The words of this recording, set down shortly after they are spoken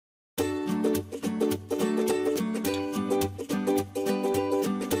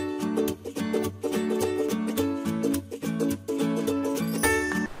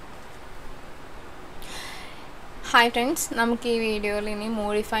Hi friends, നമുക്ക് ഈ വീഡിയോയിൽ ഇനി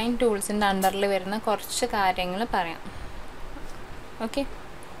modifying toolsന്റെ അണ്ടറിൽ വരുന്ന കുറച്ച് കാര്യങ്ങൾ പറയാം. ഓക്കേ.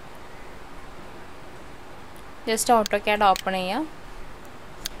 ജസ്റ്റ് AutoCAD ഓപ്പൺ ചെയ്യാം.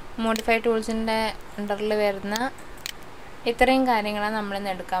 modify toolsന്റെ അണ്ടറിൽ വരുന്ന ഇത്രയും കാര്യങ്ങളാണ് നമ്മൾ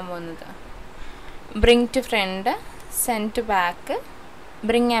ഇന്ന് എടുക്കാൻ പോകുന്നത്. Bring to front, send to back,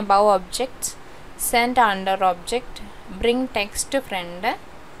 bring above objects, send under object, bring text to front,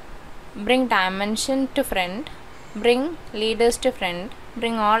 bring dimension to front, bring leaders to front,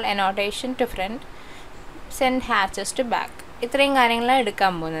 bring all annotation to front, send hatches to back. ഇത്രയും കാര്യങ്ങളാണ്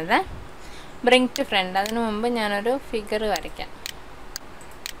എടുക്കാൻ പോകുന്നത്. bring to front അതിനു മുമ്പ് ഞാനൊരു figure വരയ്ക്കാം.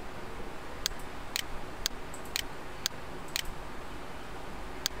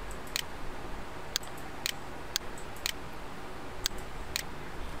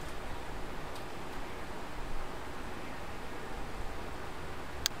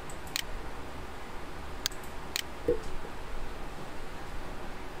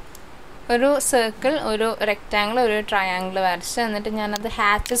 ഒരു circle, ഒരു റെക്റ്റാങ്കിൾ, ഒരു ട്രയാങ്കിൾ വരച്ച് എന്നിട്ട് ഞാനത്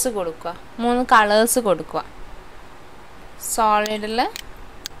ഹാച്ചസ് കൊടുക്കുക. 3 കളേഴ്സ് കൊടുക്കുക. സോളിഡിൽ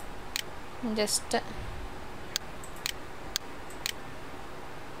ജസ്റ്റ്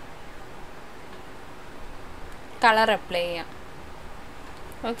കളർ അപ്ലൈ ചെയ്യാം.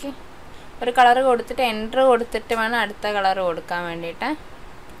 ഓക്കെ, ഒരു കളർ കൊടുത്തിട്ട് എൻ്റർ കൊടുത്തിട്ട് വേണം അടുത്ത കളർ കൊടുക്കാൻ വേണ്ടിയിട്ട്.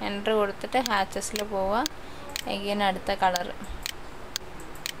 എൻ്റർ കൊടുത്തിട്ട് ഹാച്ചസിൽ പോവുക. എഗെയിൻ അടുത്ത കളർ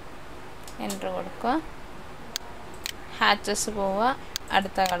എൻ്റർ കൊടുക്കുക. ഹാച്ചസ് പോവുക,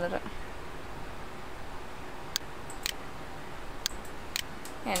 അടുത്ത കളർ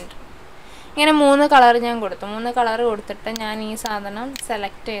എൻ്റർ. ഇങ്ങനെ 3 കളർ ഞാൻ കൊടുത്തു. 3 കളർ കൊടുത്തിട്ട് ഞാൻ ഈ സാധനം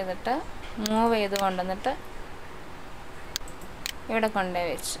സെലക്ട് ചെയ്തിട്ട് മൂവ് ചെയ്ത് കൊണ്ടുവന്നിട്ട് ഇവിടെ കൊണ്ടുപോയി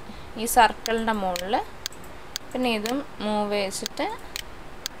വെച്ച് ഈ സർക്കിളിൻ്റെ മുകളിൽ, പിന്നെ ഇതും മൂവ് വെച്ചിട്ട്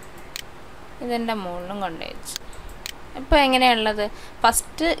ഇതിൻ്റെ മുകളിലും കൊണ്ടുപോയി വെച്ച്. ഇപ്പോൾ എങ്ങനെയുള്ളത്?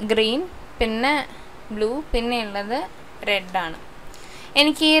 ഫസ്റ്റ് ഗ്രീൻ, പിന്നെ ബ്ലൂ, പിന്നെ ഉള്ളത് റെഡാണ്.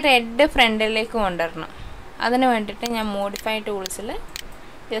 എനിക്ക് ഈ റെഡ് ഫ്രണ്ടിലേക്ക് കൊണ്ടുവരണം. അതിന് വേണ്ടിയിട്ട് ഞാൻ modify ടൂൾസിൽ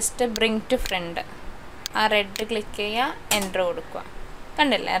just bring to front, ആ റെഡ് ക്ലിക്ക് ചെയ്യുക, എൻ്റർ കൊടുക്കുക.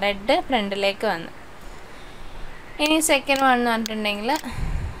 കണ്ടില്ല, റെഡ് ഫ്രണ്ടിലേക്ക് വന്നു. ഇനി സെക്കൻഡ് വൺ എന്ന് പറഞ്ഞിട്ടുണ്ടെങ്കിൽ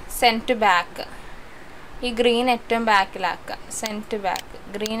സെൻഡ് ടു ബാക്ക്. ഈ ഗ്രീൻ ഏറ്റവും ബാക്കിലാക്കുക. Send to back,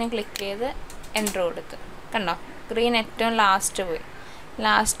 green click ചെയ്ത് എൻ്റർ കൊടുത്ത്. കണ്ടോ, ഗ്രീൻ ഏറ്റവും ലാസ്റ്റ് പോയി,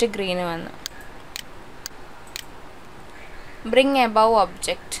 ലാസ്റ്റ് ഗ്രീന് വന്നു. Bring above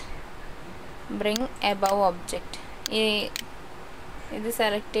object, bring above object. ഇത്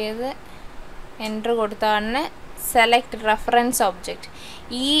സെലക്ട് ചെയ്ത് എൻ്റർ കൊടുത്താണ് സെലക്ട് റെഫറൻസ് ഒബ്ജക്റ്റ്.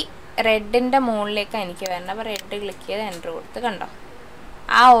 ഈ റെഡിൻ്റെ മുകളിലേക്കാണ് എനിക്ക് വരണം. അപ്പോൾ റെഡ് ക്ലിക്ക് ചെയ്ത് എൻ്റർ കൊടുത്ത്. കണ്ടോ,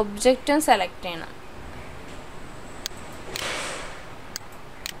 ആ ഒബ്ജക്റ്റും സെലക്ട് ചെയ്യണം.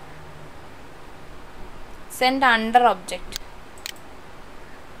 സെൻഡ് അണ്ടർ ഒബ്ജക്റ്റ്,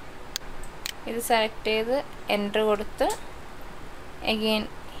 ഇത് സെലക്ട് ചെയ്ത് എൻ്റർ കൊടുത്ത് എഗെയിൻ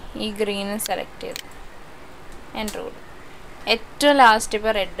ഈ ഗ്രീന് സെലക്ട് ചെയ്ത് എൻ്റർ കൊടുത്തു. ഏറ്റവും ലാസ്റ്റ്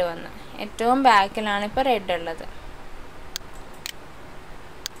ഇപ്പോൾ റെഡ് വന്നു. ഏറ്റവും ബാക്കിലാണ് ഇപ്പോൾ റെഡ് ഉള്ളത്.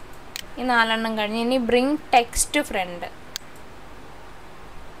 ഈ 4 എണ്ണം കഴിഞ്ഞ് ഇനി ബ്രിങ് ടെക്സ്റ്റ് ടു ഫ്രണ്ട്.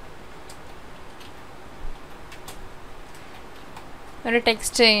 ഒരു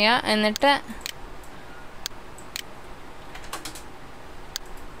ടെക്സ്റ്റ് ചെയ്യുക, എന്നിട്ട്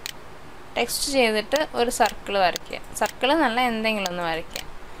ടെക്സ്റ്റ് ചെയ്തിട്ട് ഒരു സർക്കിൾ വരയ്ക്കുക. സർക്കിൾ നല്ല എന്തെങ്കിലും ഒന്ന് വരയ്ക്കുക.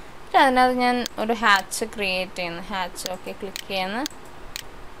 എന്നിട്ട് അതിനകത്ത് ഞാൻ ഒരു ഹാച്ച് ക്രിയേറ്റ് ചെയ്യുന്നു. ഹാച്ച് ഓക്കെ ക്ലിക്ക് ചെയ്യുന്നു.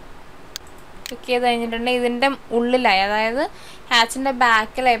 ക്ലിക്ക് ചെയ്ത് കഴിഞ്ഞിട്ടുണ്ടെങ്കിൽ ഇതിൻ്റെ ഉള്ളിലായി, അതായത് ഹാച്ചിൻ്റെ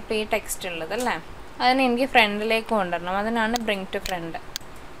ബാക്കിലായി ഇപ്പോൾ ഈ ടെക്സ്റ്റ് ഉള്ളത് അല്ലേ, അതിന് എനിക്ക് ഫ്രണ്ടിലേക്ക് കൊണ്ടുവരണം. അതിനാണ് ബ്രിങ് ടു ഫ്രണ്ട്.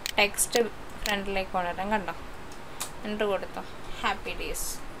 ടെക്സ്റ്റ് ഫ്രണ്ടിലേക്ക് കൊണ്ടുവരണം. കണ്ടോ, എൻ്റർ കൊടുത്തോ, ഹാപ്പി ഡേയ്സ്.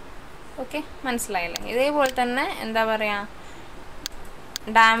 ഓക്കെ, മനസ്സിലായില്ലേ? ഇതേപോലെ തന്നെ എന്താ പറയുക,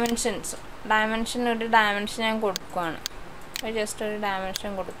 ഡയമെൻഷൻ ഒരു ഡയമെൻഷൻ ഞാൻ കൊടുക്കുകയാണ്. ജസ്റ്റ് ഒരു ഡയമെൻഷൻ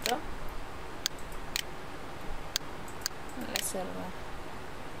കൊടുത്തു.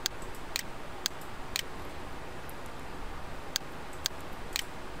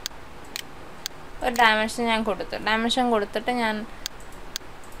 ഒരു ഡയമെൻഷൻ ഞാൻ കൊടുത്തു. ഡയമെൻഷൻ കൊടുത്തിട്ട് ഞാൻ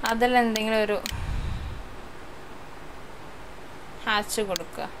അതിലെന്തെങ്കിലും ഒരു ഹാച്ച്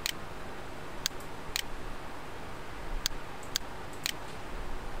കൊടുക്കുക.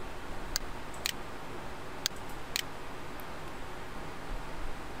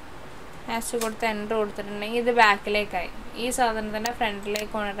 ഹാച്ച് കൊടുത്ത് എൻ്റർ കൊടുത്തിട്ടുണ്ടെങ്കിൽ ഇത് ബാക്കിലേക്കായി. ഈ സാധനത്തിൻ്റെ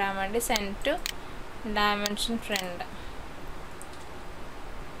ഫ്രണ്ടിലേക്ക് കൊണ്ടുവരാൻ വേണ്ടി സെൻഡ് ടു ഡയമെൻഷൻ ഫ്രണ്ട്,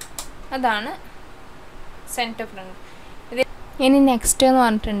 അതാണ് സെൻഡ് ടു ഫ്രണ്ട്. ഇത് ഇനി നെക്സ്റ്റ് എന്ന്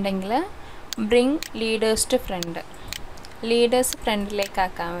പറഞ്ഞിട്ടുണ്ടെങ്കിൽ bring leaders to front. Leaders ഫ്രണ്ടിലേക്ക്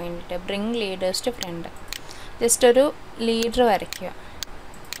ആക്കാൻ വേണ്ടിയിട്ട് bring leaders to front. Just ഒരു ലീഡർ വരയ്ക്കുക.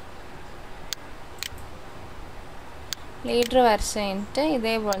 ലീഡർ വരച്ച് കഴിഞ്ഞിട്ട്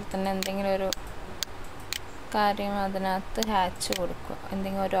ഇതേപോലെ തന്നെ എന്തെങ്കിലും ഒരു കാര്യം അതിനകത്ത് ഹാച്ച് കൊടുക്കുക,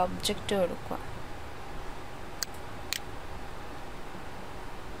 എന്തെങ്കിലും ഒരു ഒബ്ജക്റ്റ് കൊടുക്കുക.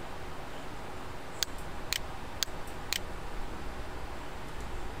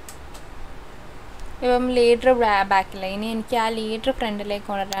 ഇപ്പം ലീഡർ ബാക്കില്ല, ഇനി എനിക്ക് ആ ലീഡർ ഫ്രണ്ടിലേക്ക്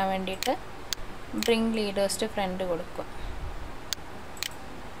കൊണ്ടുവരാൻ വേണ്ടിയിട്ട് ബ്രിങ് ലീഡേഴ്സ് ടു ഫ്രണ്ട് കൊടുക്കുക.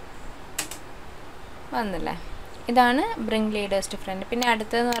 വന്നില്ലേ? ഇതാണ് ബ്രിങ് ലീഡേഴ്സ് ടു ഫ്രണ്ട്. പിന്നെ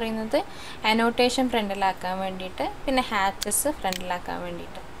അടുത്തതെന്ന് പറയുന്നത് അനോട്ടേഷൻ ഫ്രണ്ടിലാക്കാൻ വേണ്ടിയിട്ട്, പിന്നെ ഹാച്ചസ് ഫ്രണ്ടിലാക്കാൻ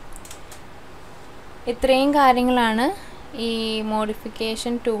വേണ്ടിയിട്ട്. ഇത്രയും കാര്യങ്ങളാണ് ഈ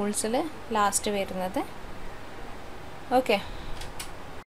മോഡിഫിക്കേഷൻ ടൂൾസിൽ ലാസ്റ്റ് വരുന്നത്. ഓക്കെ.